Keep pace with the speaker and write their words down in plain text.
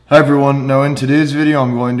Hi everyone, now in today's video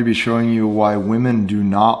I'm going to be showing you why women do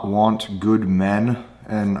not want good men,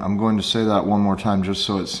 and I'm going to say that one more time just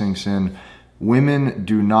so it sinks in. Women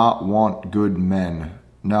do not want good men.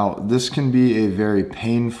 Now this can be a very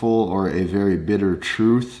painful or a very bitter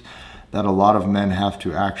truth that a lot of men have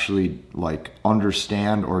to actually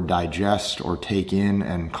understand or digest or take in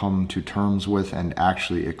and come to terms with and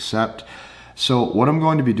actually accept. So what I'm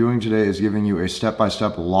going to be doing today is giving you a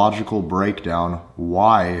step-by-step logical breakdown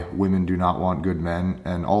why women do not want good men,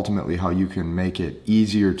 and ultimately how you can make it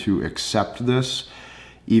easier to accept this,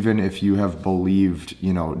 even if you have believed,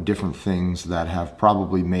 different things that have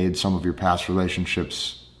probably made some of your past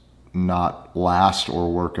relationships not last or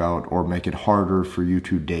work out, or make it harder for you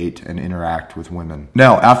to date and interact with women.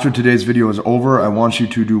 Now, after today's video is over, I want you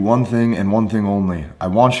to do one thing and one thing only. I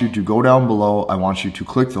want you to go down below. I want you to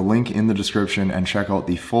click the link in the description and check out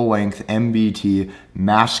the full-length MBT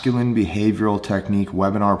Masculine Behavioral Technique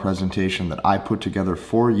webinar presentation that I put together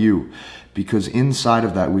for you. Because inside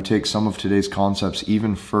of that, we take some of today's concepts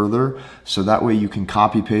even further, so that way you can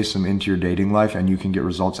copy paste them into your dating life and you can get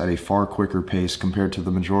results at a far quicker pace compared to the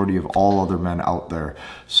majority of all other men out there.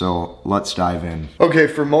 So let's dive in. Okay,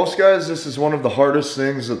 for most guys, this is one of the hardest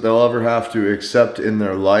things that they'll ever have to accept in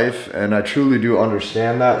their life, and I truly do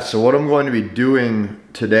understand that. So what I'm going to be doing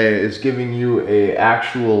today is giving you a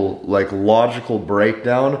actual logical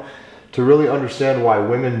breakdown to really understand why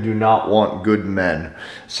women do not want good men.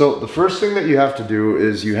 So the first thing that you have to do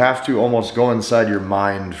is you have to almost go inside your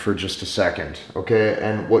mind for just a second, okay?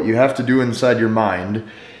 And what you have to do inside your mind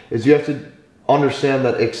is you have to understand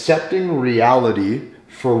that accepting reality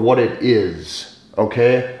for what it is,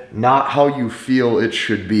 okay? Not how you feel it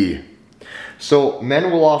should be. So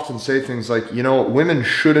men will often say things like, women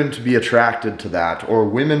shouldn't be attracted to that, or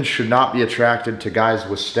women should not be attracted to guys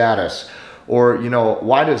with status. Or,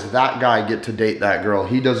 why does that guy get to date that girl?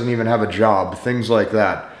 He doesn't even have a job. Things like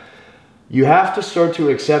that. You have to start to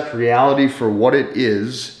accept reality for what it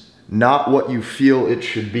is, not what you feel it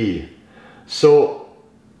should be. So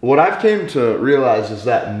what I've came to realize is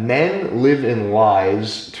that men live in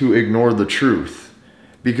lies to ignore the truth,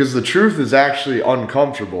 because the truth is actually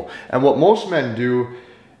uncomfortable. And what most men do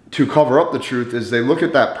to cover up the truth is they look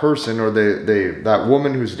at that person, or that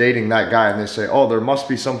woman who's dating that guy, and they say, oh, there must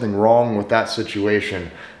be something wrong with that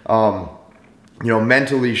situation.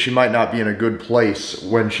 Mentally she might not be in a good place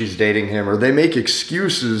when she's dating him, or they make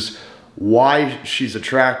excuses why she's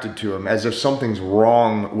attracted to him as if something's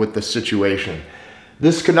wrong with the situation.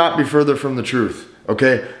 This could not be further from the truth,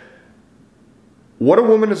 okay? What a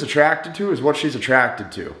woman is attracted to is what she's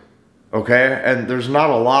attracted to. Okay, and there's not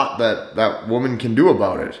a lot that woman can do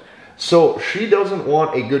about it. So she doesn't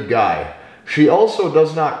want a good guy. She also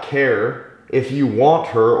does not care if you want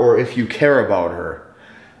her or if you care about her.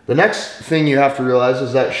 The next thing you have to realize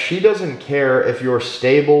is that she doesn't care if you're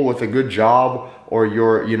stable with a good job, or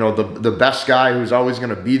you're the best guy who's always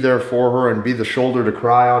going to be there for her and be the shoulder to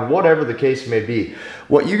cry on, whatever the case may be.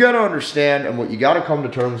 What you got to understand and what you got to come to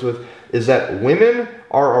terms with is that women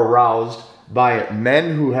are aroused by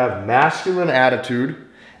men who have masculine attitude,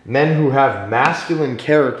 men who have masculine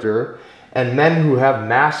character, and men who have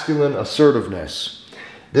masculine assertiveness.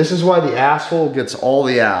 This is why the asshole gets all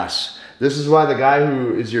the ass. This is why the guy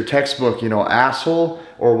who is your textbook, asshole,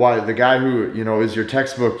 or why the guy who, is your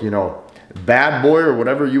textbook, bad boy, or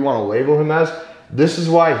whatever you want to label him as, this is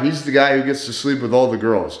why he's the guy who gets to sleep with all the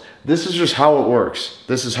girls. This is just how it works.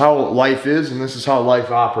 This is how life is, and this is how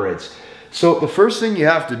life operates. So the first thing you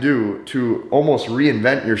have to do to almost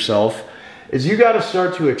reinvent yourself is you got to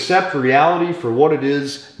start to accept reality for what it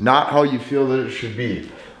is, not how you feel that it should be.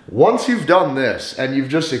 Once you've done this and you've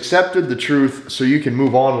just accepted the truth so you can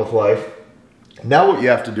move on with life, now what you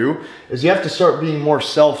have to do is you have to start being more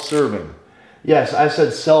self-serving. Yes, I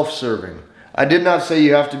said self-serving. I did not say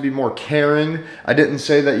you have to be more caring. I didn't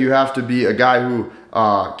say that you have to be a guy who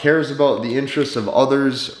cares about the interests of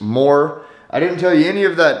others more. I didn't tell you any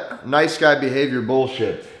of that nice guy behavior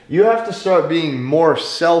bullshit. You have to start being more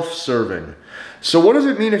self-serving. So what does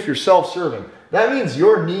it mean if you're self-serving? That means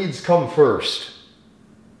your needs come first.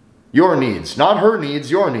 Your needs, not her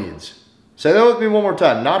needs, your needs. Say that with me one more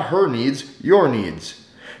time. Not her needs, your needs.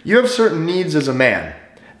 You have certain needs as a man.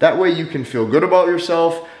 That way you can feel good about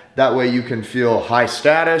yourself. That way you can feel high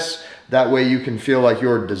status. That way you can feel like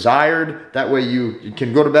you're desired. That way you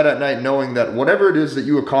can go to bed at night knowing that whatever it is that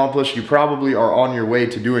you accomplish, you probably are on your way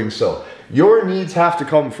to doing so. Your needs have to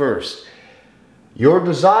come first. Your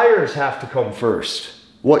desires have to come first.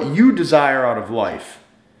 What you desire out of life.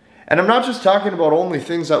 And I'm not just talking about only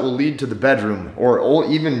things that will lead to the bedroom or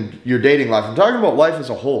even your dating life. I'm talking about life as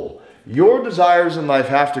a whole. Your desires in life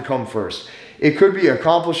have to come first. It could be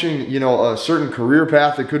accomplishing, a certain career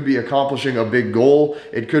path. It could be accomplishing a big goal.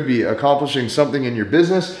 It could be accomplishing something in your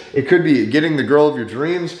business. It could be getting the girl of your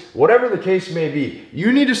dreams. Whatever the case may be,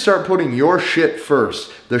 you need to start putting your shit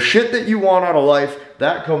first. The shit that you want out of life,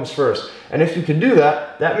 that comes first. And if you can do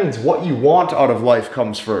that, that means what you want out of life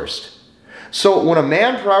comes first. So when a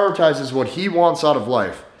man prioritizes what he wants out of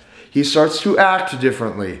life, he starts to act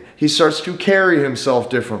differently. He starts to carry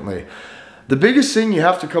himself differently. The biggest thing you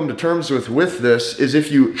have to come to terms with this is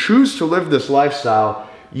if you choose to live this lifestyle,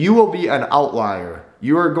 you will be an outlier.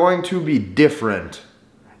 You are going to be different.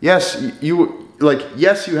 Yes, you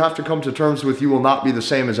have to come to terms with you will not be the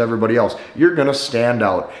same as everybody else. You're going to stand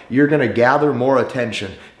out. You're going to gather more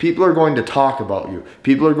attention. People are going to talk about you.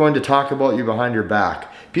 People are going to talk about you behind your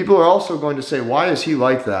back. People are also going to say, why is he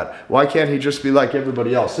like that? Why can't he just be like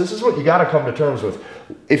everybody else? This is what you got to come to terms with.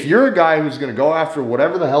 If you're a guy who's going to go after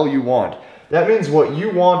whatever the hell you want, that means what you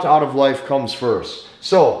want out of life comes first.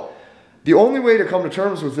 So the only way to come to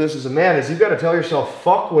terms with this as a man is you've got to tell yourself,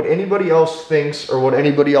 fuck what anybody else thinks or what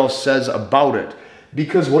anybody else says about it.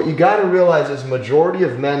 Because what you got to realize is majority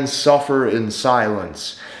of men suffer in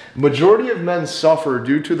silence. Majority of men suffer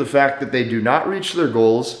due to the fact that they do not reach their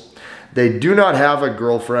goals. They do not have a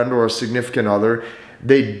girlfriend or a significant other.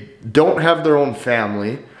 They don't have their own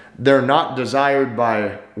family. They're not desired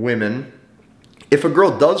by women. If a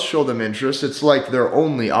girl does show them interest, it's like their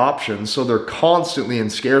only option, so they're constantly in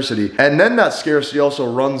scarcity. And then that scarcity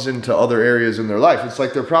also runs into other areas in their life. It's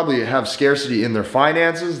like they probably have scarcity in their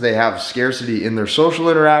finances, they have scarcity in their social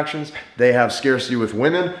interactions, they have scarcity with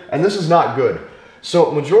women, and this is not good.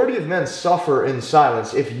 So majority of men suffer in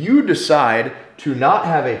silence. If you decide to not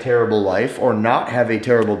have a terrible life or not have a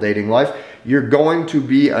terrible dating life, you're going to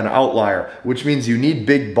be an outlier, which means you need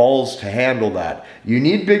big balls to handle that. You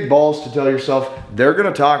need big balls to tell yourself, they're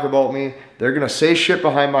going to talk about me, they're going to say shit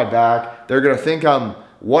behind my back, they're going to think I'm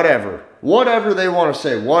whatever they want to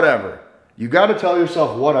say, whatever. You got to tell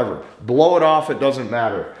yourself whatever. Blow it off, it doesn't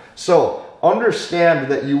matter. So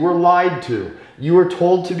understand that you were lied to. You were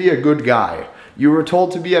told to be a good guy. You were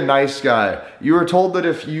told to be a nice guy. You were told that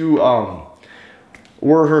if you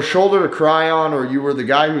were her shoulder to cry on, or you were the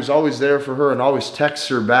guy who's always there for her and always texts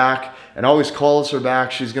her back and always calls her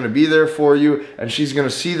back, she's going to be there for you, and she's going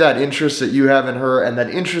to see that interest that you have in her, and that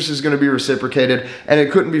interest is going to be reciprocated, and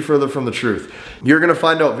it couldn't be further from the truth. You're going to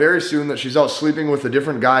find out very soon that she's out sleeping with a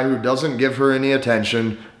different guy who doesn't give her any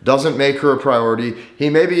attention, doesn't make her a priority. He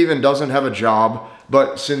maybe even doesn't have a job,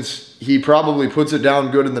 but since he probably puts it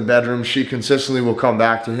down good in the bedroom, she consistently will come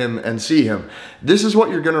back to him and see him. This is what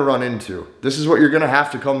you're going to run into. This is what you're going to have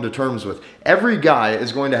to come to terms with. Every guy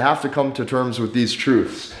is going to have to come to terms with these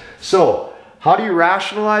truths. So, how do you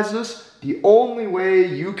rationalize this? The only way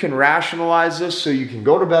you can rationalize this so you can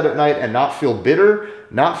go to bed at night and not feel bitter,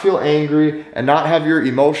 not feel angry, and not have your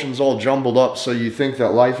emotions all jumbled up so you think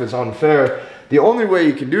that life is unfair, the only way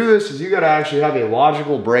you can do this is you got to actually have a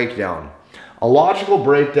logical breakdown. A logical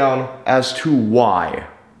breakdown as to why,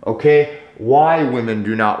 okay? Why women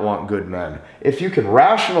do not want good men. If you can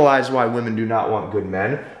rationalize why women do not want good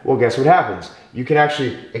men, well, guess what happens? You can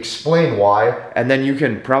actually explain why, and then you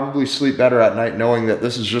can probably sleep better at night knowing that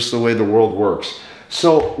this is just the way the world works.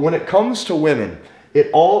 So when it comes to women,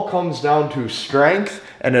 it all comes down to strength,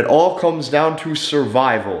 and it all comes down to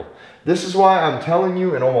survival. This is why I'm telling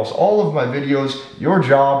you in almost all of my videos, your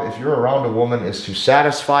job, if you're around a woman, is to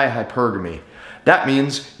satisfy hypergamy. That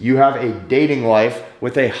means you have a dating life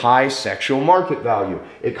with a high sexual market value.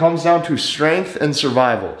 It comes down to strength and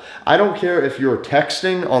survival. I don't care if you're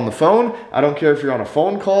texting on the phone. I don't care if you're on a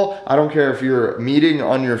phone call. I don't care if you're meeting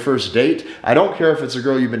on your first date. I don't care if it's a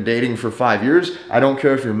girl you've been dating for 5 years. I don't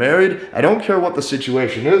care if you're married. I don't care what the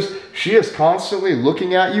situation is. She is constantly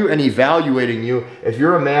looking at you and evaluating you if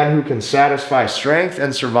you're a man who can satisfy strength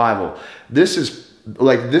and survival. This is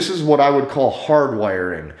what I would call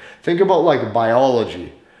hardwiring. Think about like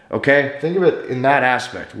biology, okay? Think of it in that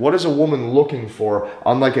aspect. What is a woman looking for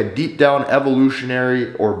on like a deep down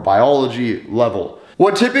evolutionary or biology level?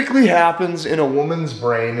 What typically happens in a woman's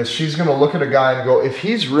brain is she's gonna look at a guy and go, if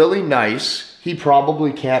he's really nice, he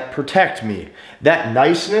probably can't protect me. That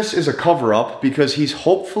niceness is a cover-up because he's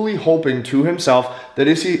hoping to himself that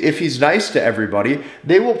if he's nice to everybody,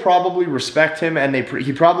 they will probably respect him, and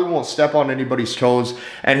he probably won't step on anybody's toes,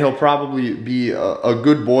 and he'll probably be a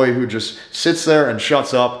good boy who just sits there and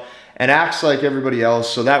shuts up and acts like everybody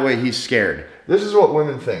else, so that way he's scared. This is what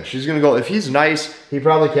women think. She's gonna go, if he's nice, he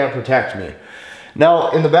probably can't protect me.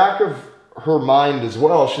 Now, in the back of her mind as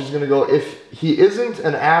well, she's gonna go, if he isn't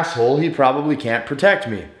an asshole, he probably can't protect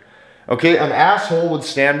me. Okay, an asshole would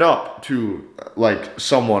stand up to like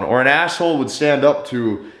someone, or an asshole would stand up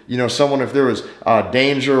to someone, if there was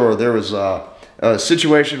danger or there was a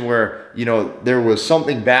situation where, there was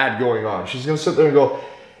something bad going on. She's going to sit there and go,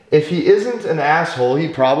 if he isn't an asshole, he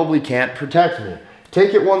probably can't protect me.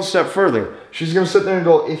 Take it one step further. She's going to sit there and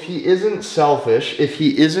go, if he isn't selfish, if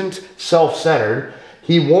he isn't self-centered,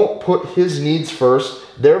 he won't put his needs first.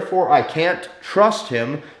 Therefore, I can't trust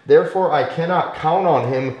him. Therefore, I cannot count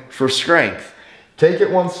on him for strength. Take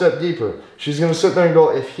it one step deeper. She's going to sit there and go,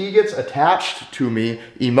 if he gets attached to me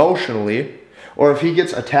emotionally, or if he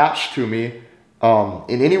gets attached to me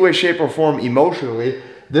in any way, shape, or form emotionally,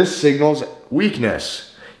 this signals weakness.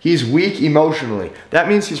 He's weak emotionally. That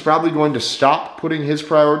means he's probably going to stop putting his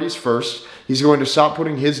priorities first. He's going to stop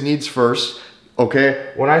putting his needs first.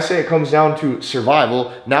 Okay? When I say it comes down to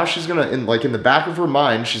survival, now she's going to, in the back of her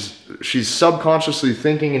mind, she's subconsciously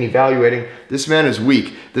thinking and evaluating, this man is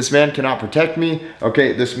weak. This man cannot protect me.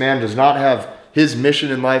 Okay? This man does not have his mission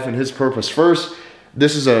in life and his purpose first.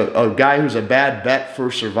 This is a guy who's a bad bet for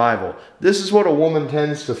survival. This is what a woman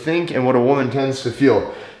tends to think and what a woman tends to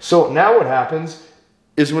feel. So now what happens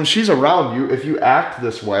is when she's around you, if you act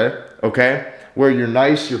this way, okay, where you're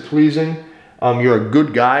nice, you're pleasing, you're a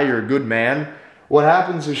good guy, you're a good man, what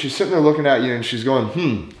happens is she's sitting there looking at you and she's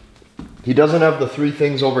going, he doesn't have the three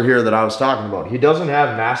things over here that I was talking about. He doesn't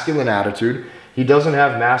have masculine attitude, he doesn't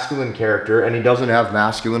have masculine character, and he doesn't have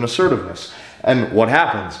masculine assertiveness. And what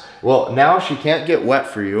happens? Well, now she can't get wet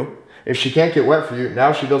for you. If she can't get wet for you,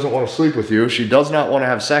 now she doesn't want to sleep with you. She does not want to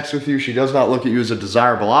have sex with you. She does not look at you as a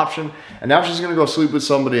desirable option. And now she's going to go sleep with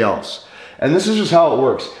somebody else. And this is just how it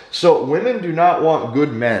works. So women do not want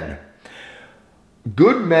good men.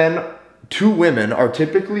 Good men to women are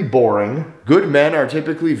typically boring. Good men are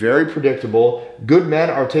typically very predictable. Good men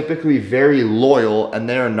are typically very loyal, and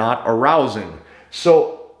they are not arousing.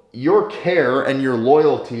 So your care and your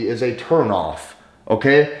loyalty is a turnoff.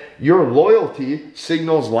 Okay? Your loyalty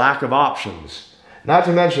signals lack of options. Not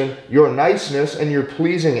to mention, your niceness and your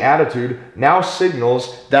pleasing attitude now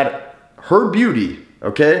signals that her beauty,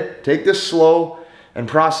 okay? Take this slow and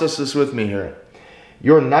process this with me here.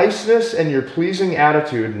 Your niceness and your pleasing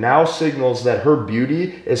attitude now signals that her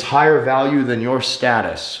beauty is higher value than your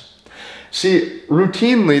status. See,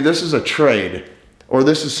 routinely, this is a trade, or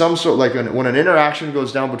this is some sort, like when an interaction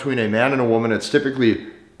goes down between a man and a woman, it's typically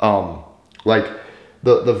like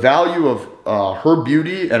the value of her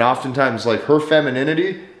beauty and oftentimes like her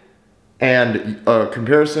femininity and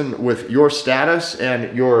comparison with your status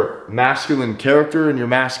and your masculine character and your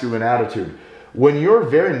masculine attitude. When you're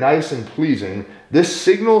very nice and pleasing, this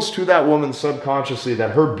signals to that woman subconsciously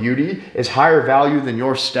that her beauty is higher value than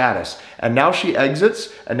your status. And now she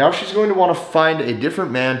exits, and now she's going to want to find a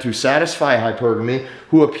different man to satisfy hypergamy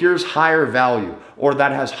who appears higher value or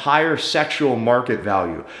that has higher sexual market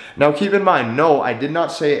value. Now keep in mind, no, I did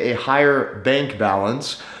not say a higher bank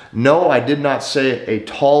balance. No, I did not say a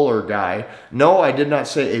taller guy. No, I did not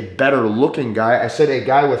say a better looking guy. I said a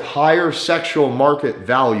guy with higher sexual market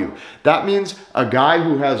value. That means a guy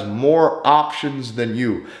who has more options than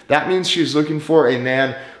you. That means she's looking for a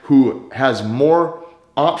man who has more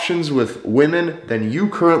options with women than you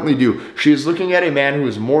currently do. She is looking at a man who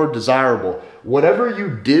is more desirable. Whatever you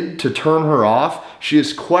did to turn her off, she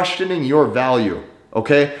is questioning your value,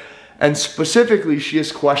 okay? And specifically, she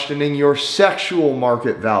is questioning your sexual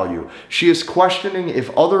market value. She is questioning if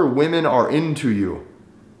other women are into you.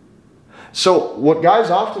 So what guys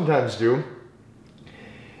oftentimes do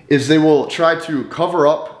is they will try to cover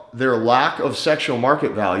up their lack of sexual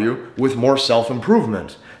market value with more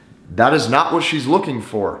self-improvement. That is not what she's looking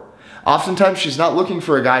for. Oftentimes, she's not looking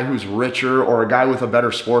for a guy who's richer or a guy with a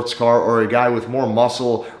better sports car or a guy with more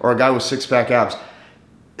muscle or a guy with six-pack abs.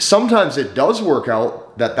 Sometimes it does work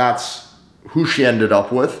out that that's who she ended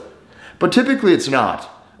up with, but typically it's not,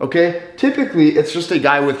 okay? Typically, it's just a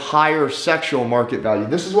guy with higher sexual market value.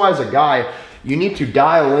 This is why as a guy, you need to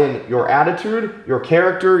dial in your attitude, your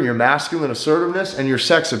character, your masculine assertiveness, and your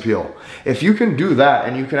sex appeal. If you can do that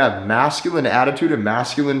and you can have masculine attitude and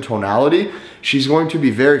masculine tonality, she's going to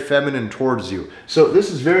be very feminine towards you. So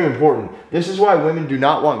this is very important. This is why women do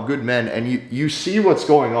not want good men, and you see what's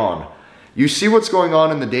going on. You see what's going on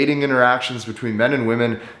in the dating interactions between men and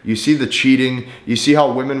women. You see the cheating. You see how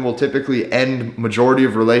women will typically end majority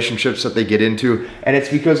of relationships that they get into. And it's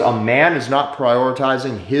because a man is not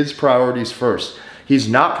prioritizing his priorities first. He's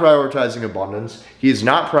not prioritizing abundance. He's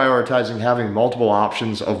not prioritizing having multiple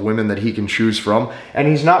options of women that he can choose from. And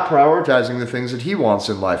he's not prioritizing the things that he wants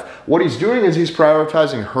in life. What he's doing is he's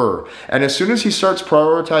prioritizing her. And as soon as he starts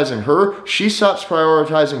prioritizing her, she stops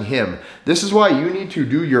prioritizing him. This is why you need to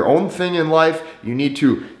do your own thing in life. You need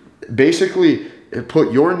to basically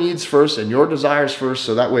Put your needs first and your desires first,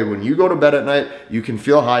 so that way when you go to bed at night, you can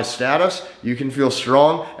feel high status, you can feel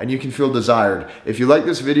strong, and you can feel desired. If you like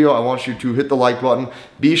this video, I want you to hit the like button.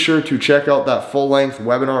 Be sure to check out that full-length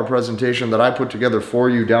webinar presentation that I put together for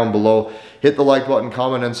you down below. Hit the like button,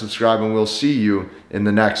 comment, and subscribe, and we'll see you in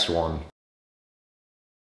the next one.